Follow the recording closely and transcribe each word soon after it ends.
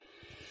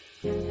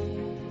The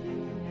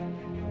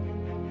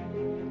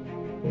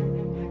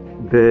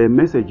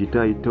message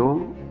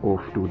title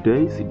of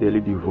today's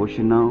daily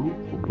devotional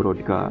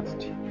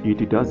broadcast,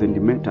 It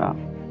Doesn't Matter.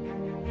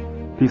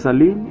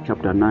 Psalm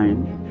chapter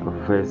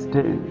 9, verse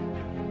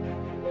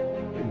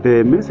 10.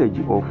 The message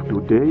of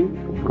today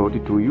brought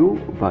to you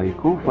by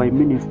Ko-Fi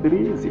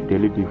Ministries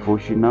daily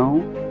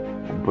devotional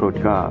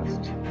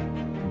broadcast.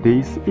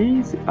 This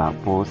is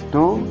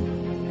Apostle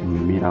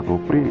Miracle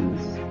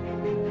Prince.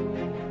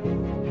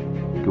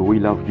 Do we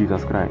love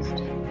Jesus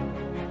Christ?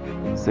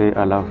 Say,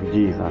 I love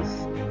Jesus.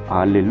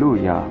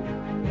 Hallelujah.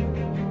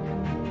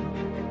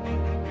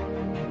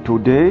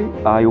 Today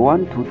I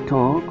want to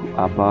talk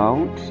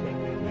about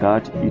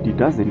that it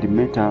doesn't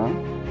matter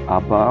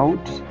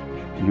about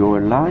your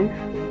life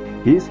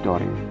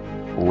history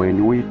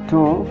when we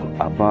talk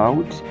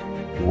about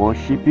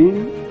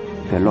worshiping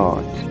the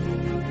Lord.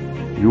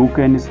 You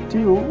can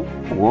still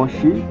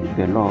worship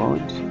the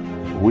Lord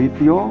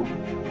with your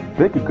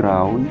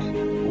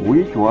background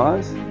which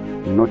was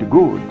not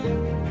good.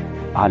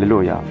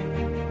 Hallelujah.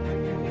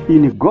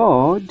 In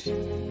God,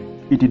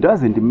 it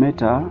doesn't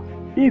matter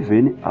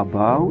even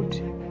about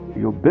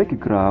your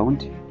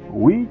background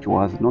which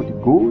was not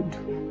good.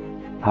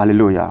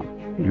 Hallelujah.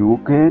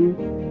 You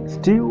can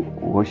still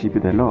worship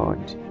the Lord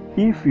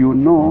if you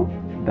know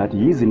that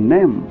His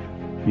name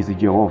is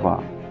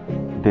Jehovah,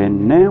 the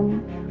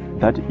name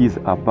that is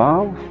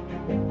above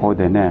all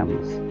the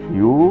names.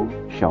 You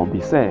shall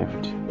be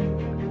saved.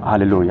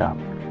 Hallelujah.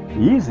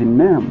 His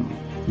name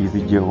is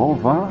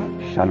Jehovah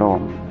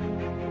Shalom.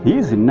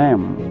 His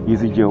name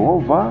is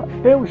Jehovah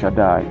El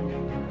Shaddai.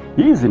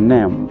 His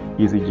name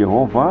is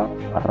Jehovah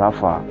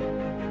Rapha.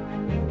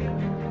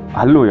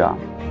 Hallelujah.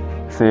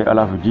 Say, I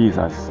love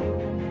Jesus.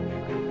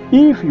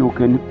 If you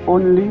can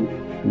only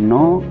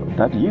know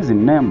that His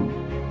name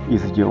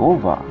is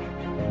Jehovah,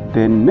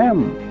 the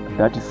name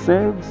that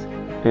saves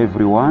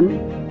everyone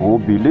who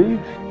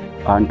believes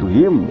unto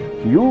Him,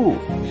 you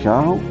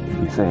shall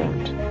be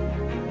saved.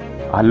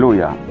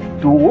 Hallelujah.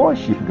 To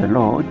worship the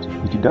Lord,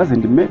 it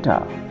doesn't matter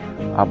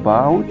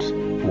about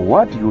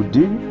what you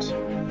did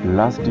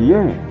last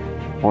year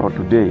or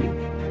today.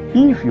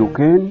 If you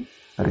can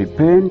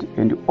repent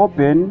and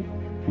open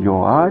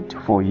your heart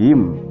for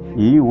Him,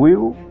 He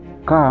will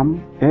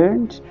come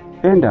and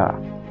enter.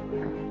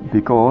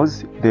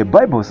 Because the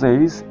Bible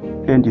says,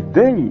 and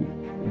they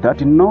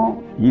that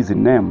know His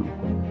name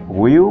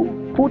will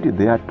put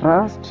their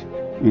trust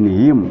in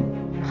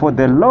Him. For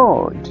the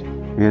Lord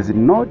has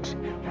not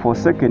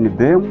forsaken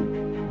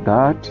them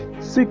that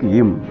seek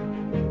Him.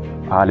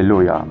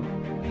 Hallelujah.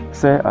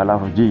 Say, I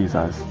love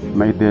Jesus.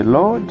 May the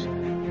Lord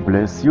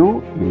bless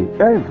you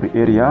in every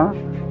area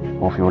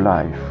of your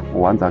life.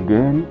 Once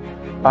again,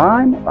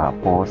 I'm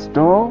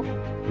Apostle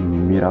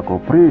Miracle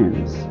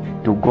Prince.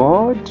 To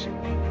God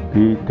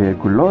be the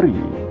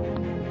glory.